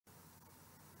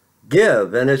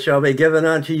Give, and it shall be given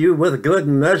unto you with good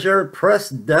measure,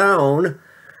 pressed down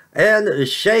and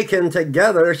shaken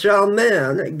together shall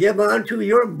men give unto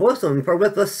your bosom, for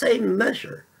with the same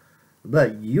measure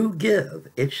that you give,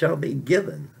 it shall be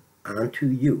given unto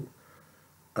you.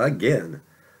 Again,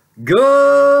 good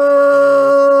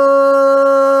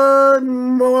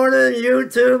morning,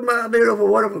 YouTube, my beautiful,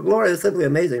 wonderful, glorious, simply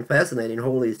amazing, fascinating,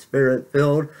 Holy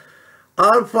Spirit-filled,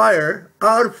 on fire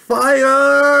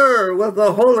with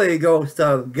the Holy Ghost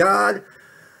of God,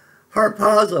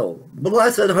 harpazo,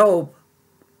 blessed hope,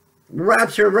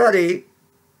 rapture ready,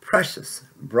 precious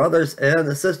brothers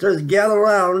and sisters, gather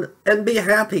around and be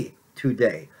happy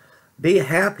today. Be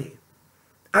happy.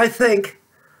 I think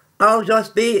I'll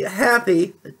just be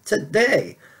happy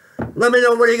today. Let me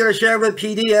know what you're going to share with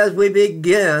PD as we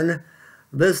begin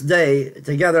this day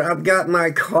together. I've got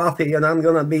my coffee and I'm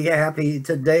going to be happy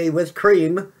today with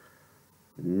cream.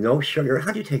 No sugar.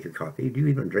 How do you take your coffee? Do you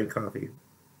even drink coffee?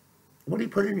 What do you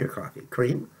put in your coffee?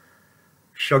 Cream?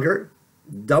 Sugar?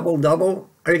 Double?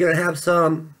 Are you going to have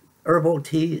some herbal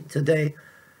tea today?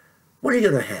 What are you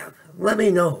going to have? Let me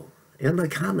know in the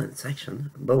comment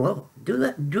section below. Do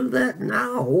that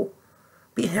now.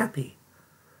 Be happy.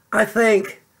 I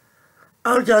think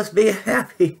I'll just be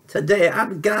happy today.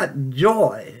 I've got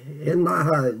joy in my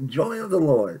heart. Joy of the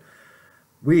Lord.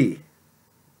 We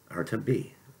are to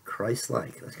be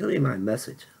Christ-like. That's going to be my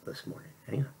message this morning.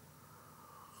 Hang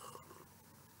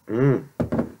on.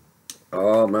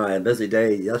 Oh my, busy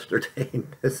day yesterday,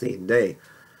 busy day.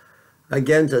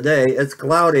 Again today, it's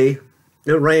cloudy.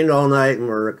 It rained all night and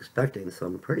we're expecting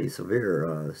some pretty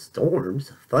severe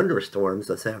storms, thunderstorms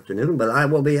this afternoon, but I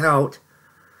will be out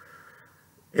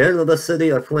in the city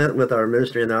of Flint with our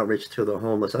ministry and outreach to the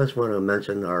homeless. I just want to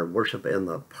mention our worship in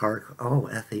the park. Oh,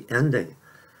 at the ending,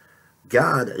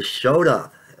 God showed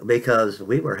up because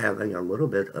we were having a little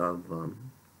bit of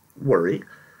worry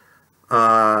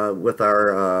with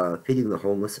our feeding the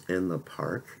homeless in the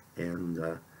park,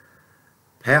 and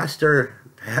Pastor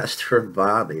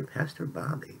Bobby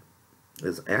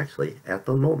is actually at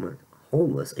the moment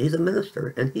homeless. He's a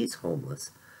minister and he's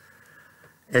homeless,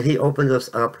 and he opened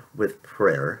us up with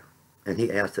prayer, and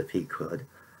he asked if he could,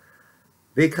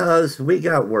 because we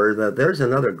got word that there's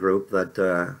another group that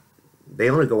they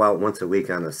only go out once a week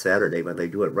on a Saturday, but they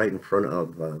do it right in front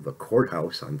of the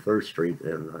courthouse on 3rd Street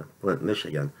in Flint,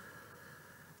 Michigan.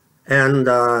 And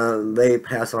they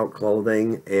pass out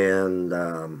clothing and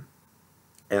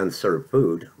serve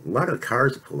food. A lot of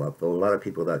cars pull up, though. A lot of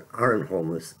people that aren't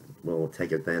homeless will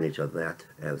take advantage of that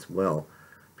as well,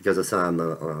 because it's on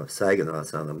the Saginaw,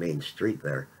 it's on the main street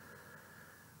there.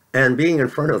 And being in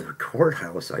front of the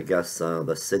courthouse, I guess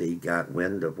the city got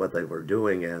wind of what they were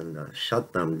doing and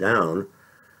shut them down.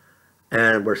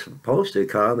 And were supposed to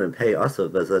come and pay us a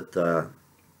visit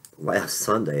last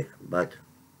Sunday, but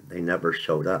they never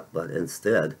showed up. But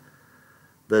instead,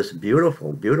 this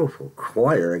beautiful, beautiful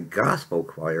choir, gospel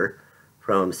choir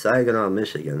from Saginaw,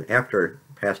 Michigan, after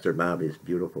Pastor Bobby's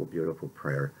beautiful, beautiful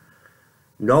prayer,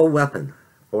 no weapon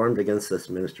formed against this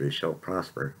ministry shall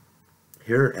prosper.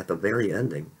 Here at the very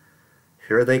ending,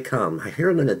 here they come. I hear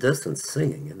them in the distance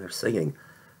singing, and they're singing,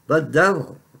 the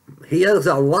devil, he is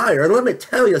a liar. And let me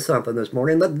tell you something this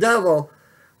morning, the devil,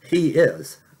 he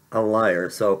is a liar.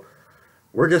 So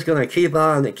we're just going to keep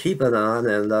on and keep it on.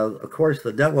 And of course,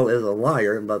 the devil is a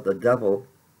liar, but the devil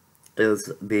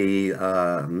is the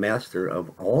master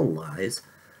of all lies.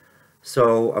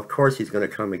 So, of course, he's going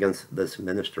to come against this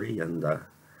ministry and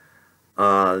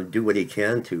do what he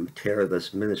can to tear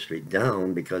this ministry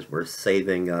down, because we're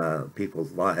saving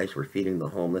people's lives. We're feeding the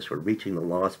homeless. We're reaching the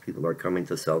lost. People are coming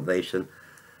to salvation.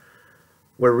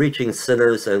 We're reaching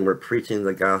sinners, and we're preaching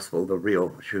the gospel, the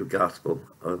real, true gospel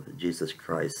of Jesus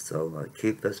Christ. So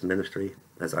keep this ministry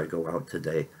as I go out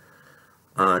today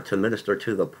to minister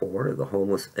to the poor, the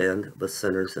homeless, and the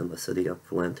sinners in the city of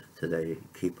Flint today.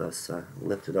 Keep us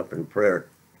lifted up in prayer.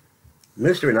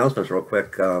 Ministry announcements real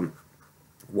quick.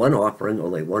 One offering,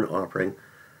 only one offering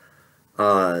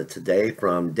today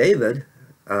from David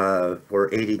for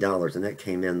 $80, and that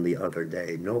came in the other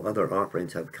day. No other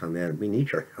offerings have come in. We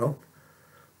need your help.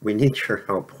 We need your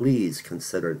help. Please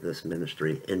consider this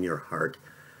ministry in your heart.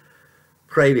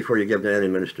 Pray before you give to any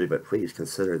ministry, but please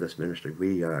consider this ministry.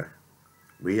 We are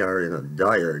in a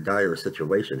dire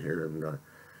situation here,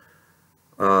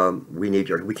 and we need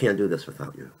your. We can't do this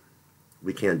without you.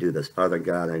 We can't do this. Father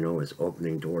God, I know, is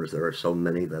opening doors. There are so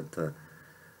many that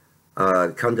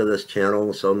come to this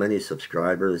channel, so many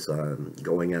subscribers,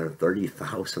 going on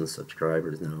 30,000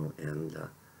 subscribers now, and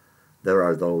there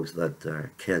are those that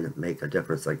can make a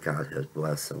difference that God has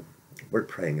blessed. So we're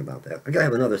praying about that. I gotta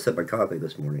have another sip of coffee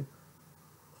this morning.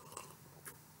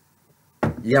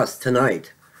 Yes,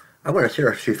 tonight. I want to share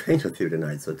a few things with you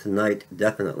tonight. So tonight,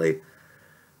 definitely,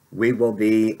 we will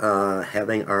be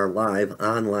having our live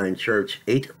online church,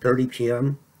 8:30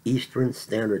 p.m. Eastern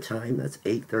Standard Time. That's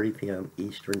 8:30 p.m.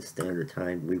 Eastern Standard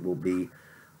Time. We will be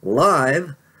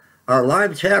live. Our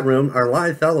live chat room, our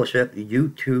live fellowship,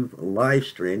 YouTube live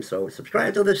stream. So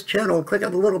subscribe to this channel. Click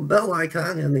on the little bell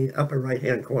icon in the upper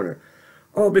right-hand corner.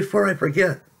 Oh, before I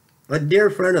forget, a dear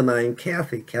friend of mine,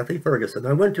 Kathy Ferguson.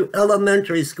 I went to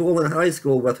elementary school and high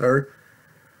school with her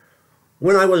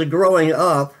when I was growing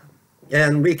up,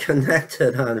 and we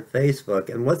connected on Facebook.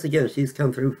 And once again, she's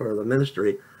come through for the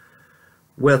ministry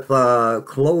with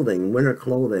clothing, winter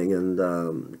clothing,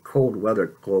 and cold weather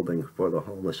clothing for the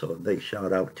homeless. So a big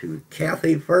shout out to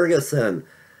Kathy Ferguson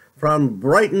from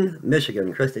Brighton,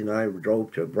 Michigan. Christy and I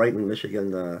drove to Brighton,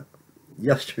 Michigan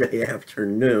yesterday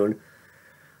afternoon.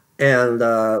 And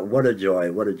what a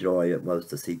joy it was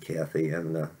to see Kathy.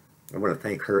 And I want to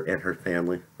thank her and her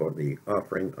family for the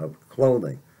offering of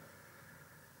clothing.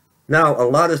 Now, a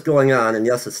lot is going on, and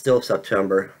yes, it's still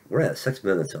September. We're at 6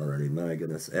 minutes already, my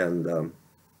goodness. And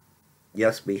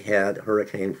yes, we had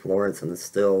Hurricane Florence, and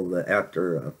still the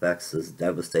after effects is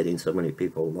devastating. So many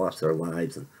people lost their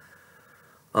lives and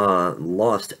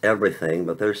lost everything,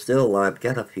 but there's still, I've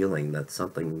got a feeling that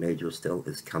something major still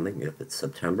is coming, if it's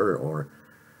September or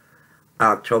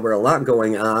October. A lot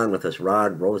going on with this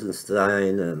Rod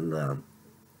Rosenstein and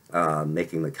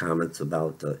making the comments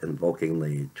about invoking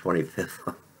the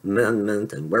 25th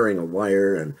Amendment and wearing a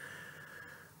wire, and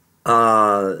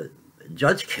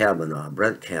Judge Kavanaugh,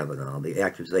 Brett Kavanaugh, the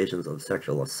accusations of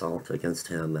sexual assault against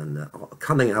him, and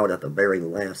coming out at the very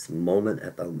last moment,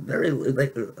 at the very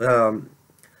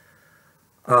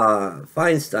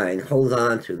Feinstein holds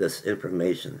on to this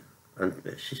information.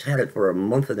 And she's had it for a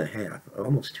month and a half,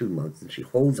 almost 2 months, and she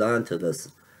holds on to this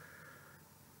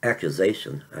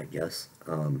accusation, I guess,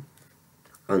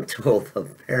 until the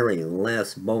very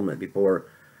last moment before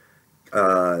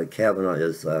Kavanaugh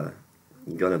is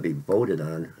going to be voted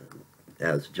on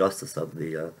as justice of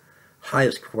the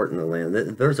highest court in the land.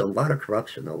 There's a lot of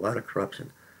corruption,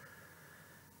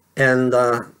 And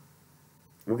we're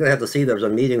going to have to see. There's a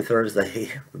meeting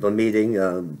Thursday, the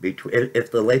meeting between,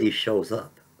 if the lady shows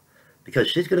up, because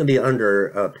she's going to be under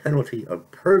a penalty of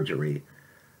perjury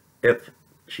if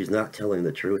she's not telling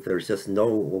the truth. There's just no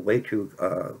way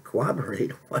to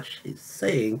corroborate what she's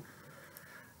saying.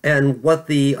 And what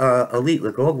the elite,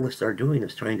 the globalists, are doing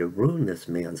is trying to ruin this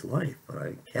man's life,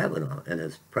 Kavanaugh and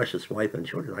his precious wife and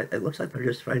children. It looks like they're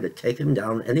just trying to take him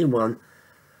down. Anyone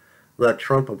that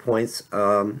Trump appoints,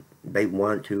 they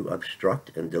want to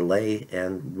obstruct and delay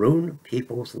and ruin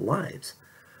people's lives.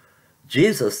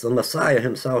 Jesus, the Messiah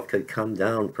himself, could come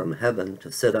down from heaven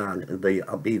to sit on and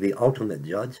be the ultimate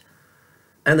judge,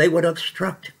 and they would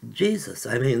obstruct Jesus.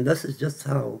 I mean, this is just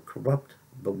how corrupt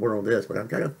the world is. But I've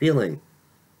got a feeling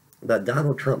that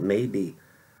Donald Trump may be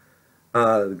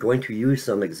going to use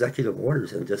some executive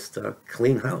orders and just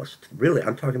clean house. Really,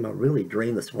 I'm talking about really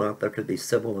drain the swamp. There could be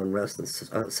civil unrest,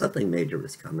 and something major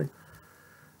is coming.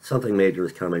 Something major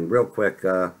is coming. Real quick,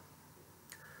 I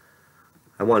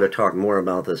want to talk more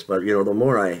about this, but you know, the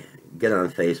more I get on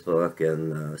Facebook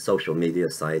and social media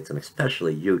sites, and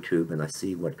especially YouTube, and I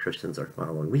see what Christians are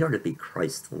following, we are to be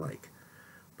Christ-like,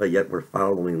 but yet we're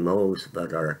following those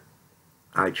that are,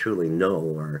 I truly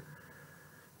know, are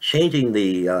changing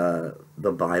the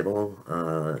Bible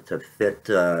to fit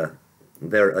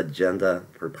their agenda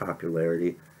for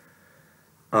popularity,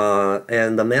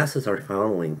 and the masses are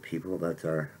following people that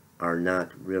are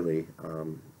not really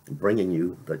bringing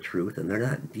you the truth, and they're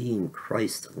not being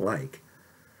Christ-like.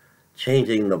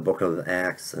 Changing the book of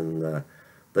Acts, and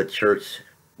the church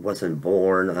wasn't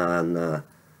born on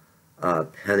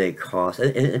Pentecost,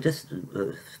 and just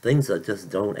things that just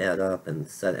don't add up, and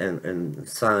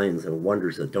signs and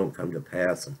wonders that don't come to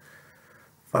pass, and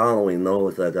following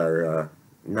those that are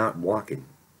not walking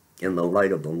in the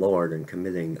light of the Lord and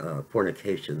committing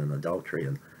fornication and adultery.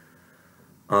 And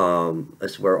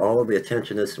it's where all of the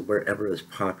attention is, wherever is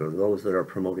popular. Those that are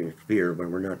promoting fear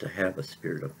when we're not to have a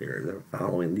spirit of fear. They're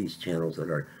following these channels that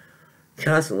are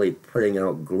constantly putting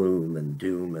out gloom and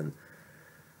doom. And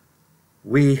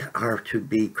we are to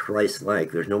be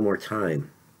Christ-like. There's no more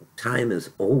time. Time is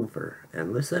over.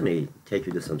 And let me take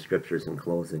you to some scriptures in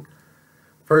closing.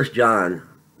 1 John,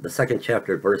 the 2nd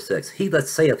chapter, verse 6. He that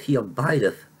saith he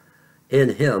abideth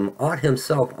in him ought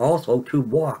himself also to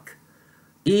walk,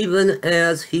 even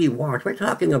as he walked. We're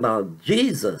talking about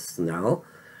Jesus now.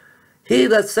 He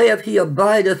that saith he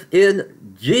abideth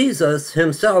in Jesus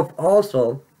himself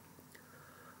also,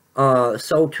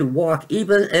 so to walk,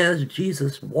 even as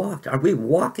Jesus walked. Are we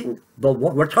walking the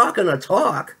walk? We're talking a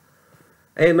talk.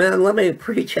 Hey man, let me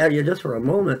preach at you just for a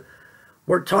moment.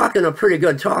 We're talking a pretty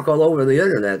good talk all over the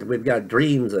internet. We've got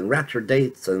dreams and rapture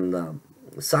dates and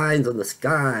signs in the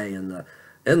sky and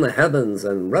in the heavens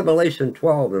and Revelation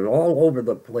 12 and all over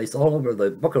the place, all over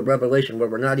the book of Revelation where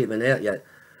we're not even at yet.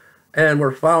 And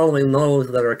we're following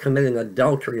those that are committing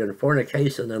adultery and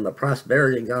fornication and the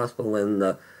prosperity gospel and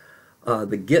the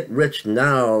get rich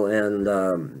now and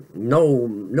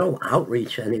no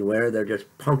outreach anywhere. They're just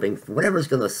pumping whatever's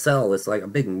going to sell. It's like a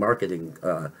big marketing,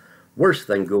 worse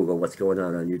than Google, what's going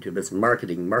on YouTube. It's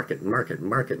marketing, market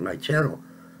my channel.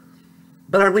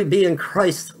 But are we being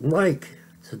Christ-like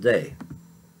today?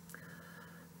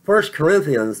 1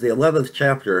 Corinthians, the 11th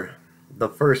chapter, the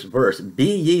first verse,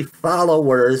 be ye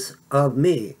followers of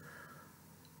me,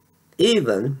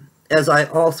 even as I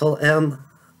also am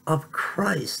of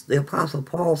Christ. The Apostle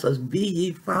Paul says, be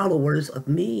ye followers of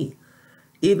me,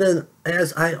 even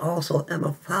as I also am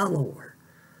a follower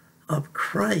of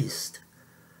Christ.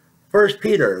 1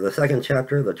 Peter, the 2nd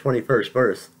chapter, the 21st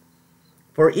verse,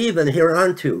 for even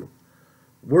hereunto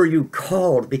were you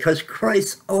called, because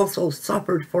Christ also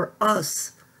suffered for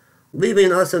us,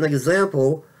 leaving us an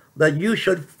example that you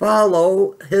should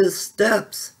follow his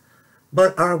steps.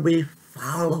 But are we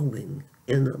following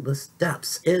in the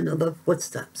steps, in the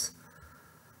footsteps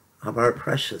of our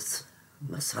precious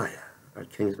Messiah, our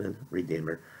Kingsman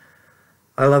Redeemer?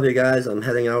 I love you guys. I'm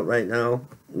heading out right now.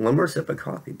 One more sip of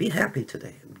coffee. Be happy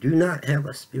today. Do not have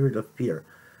a spirit of fear.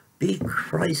 Be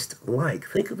Christ-like.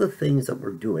 Think of the things that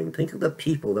we're doing. Think of the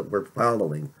people that we're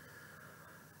following.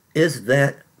 Is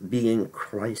that being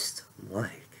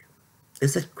Christ-like?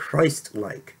 Is it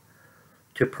Christ-like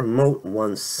to promote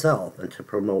oneself and to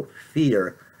promote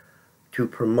fear, to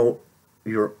promote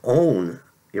your own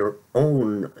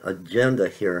agenda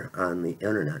here on the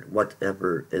internet,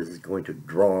 whatever is going to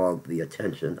draw the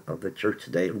attention of the church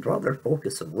today and draw their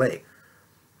focus away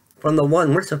from the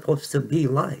one we're supposed to be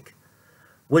like?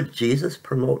 Would Jesus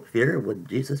promote fear? Would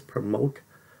Jesus promote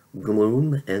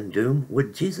gloom and doom?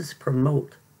 Would Jesus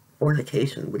promote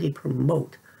fornication? Would he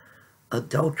promote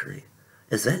adultery?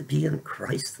 Is that being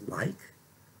Christ-like?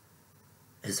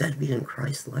 Is that being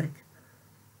Christ-like?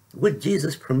 Would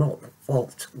Jesus promote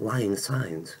false lying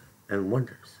signs and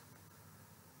wonders?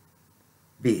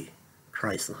 Be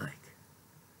Christ-like,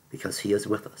 because he is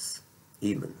with us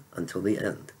even until the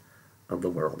end of the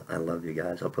world. I love you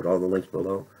guys. I'll put all the links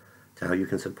below to how you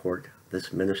can support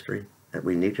this ministry, and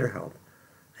we need your help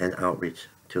and outreach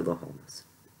to the homeless.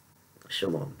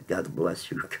 Shalom. God bless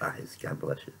you guys. God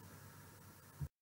bless you.